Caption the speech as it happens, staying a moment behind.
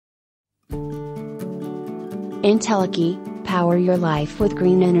Entelechy, power your life with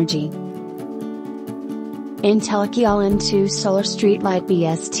green energy. Entelechy All-in-2 Solar Street Light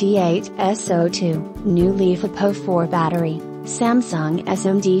BST8 S02, New Lifep04 Battery, Samsung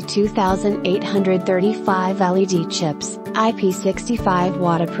SMD2835 LED Chips, IP65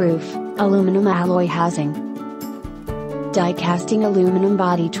 waterproof, aluminum alloy housing. Die casting aluminum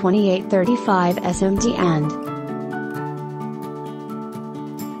body 2835 SMD and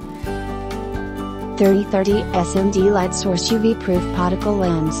 3030 SMD light source UV proof particle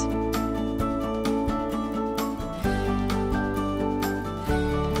lens.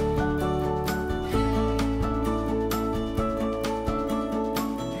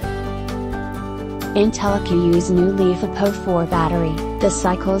 Entelechy use new Lifep04 battery, the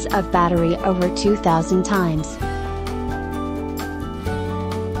cycles of battery over 2000 times.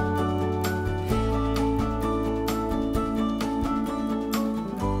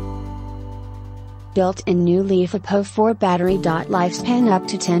 Built-in new Lifep04 battery. Lifespan up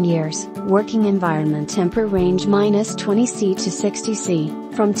to 10 years, working environment temper range -20°C to 60°C,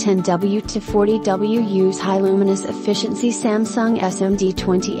 from 10W to 40W. Use high luminous efficiency Samsung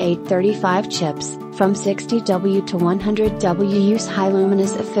SMD2835 chips, from 60W to 100W. Use high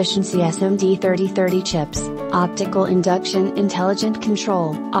luminous efficiency SMD3030 chips, optical induction intelligent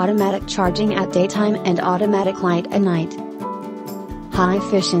control, automatic charging at daytime and automatic light at night. High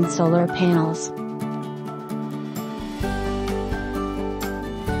efficient solar panels.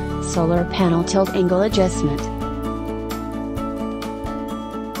 Solar panel tilt angle adjustment.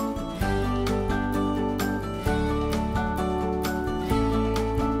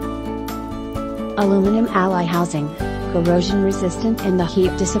 Aluminum alloy housing, corrosion resistant and the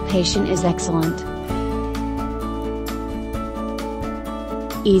heat dissipation is excellent.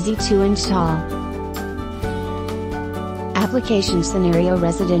 Easy to install. Application scenario: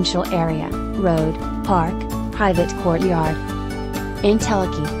 residential area, road, park, private courtyard.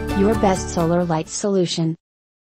 Entelechy, your best solar light solution.